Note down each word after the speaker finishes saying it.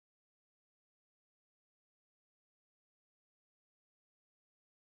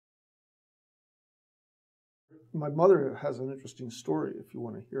my mother has an interesting story, if you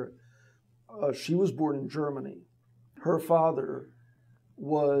want to hear it. She was born in Germany. Her father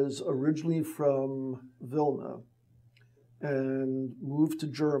was originally from Vilna and moved to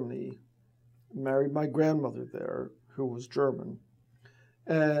Germany, married my grandmother there, who was German.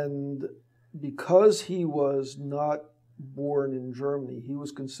 And because he was not born in Germany, he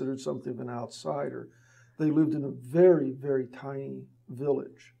was considered something of an outsider. They lived in a very, very tiny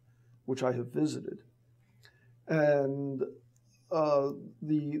village, which I have visited. And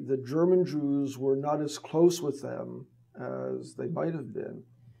the German Jews were not as close with them as they might have been.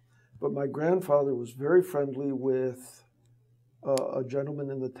 But my grandfather was very friendly with a gentleman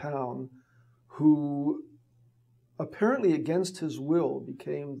in the town who apparently against his will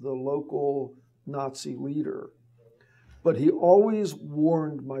became the local Nazi leader. But he always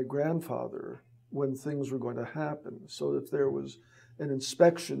warned my grandfather when things were going to happen. So if there was an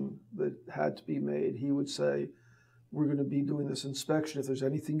inspection that had to be made, he would say, we're going to be doing this inspection. If there's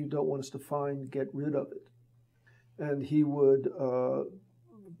anything you don't want us to find, get rid of it. And he would,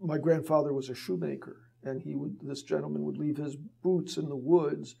 my grandfather was a shoemaker, and this gentleman would leave his boots in the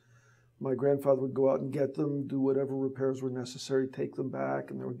woods. My grandfather would go out and get them, do whatever repairs were necessary, take them back,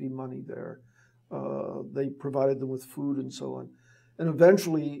 and there would be money there. They provided them with food and so on. And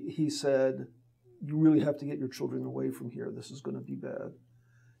eventually he said, you really have to get your children away from here. This is going to be bad.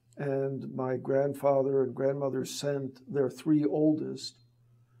 And my grandfather and grandmother sent their three oldest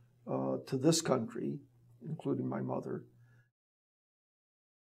to this country, including my mother.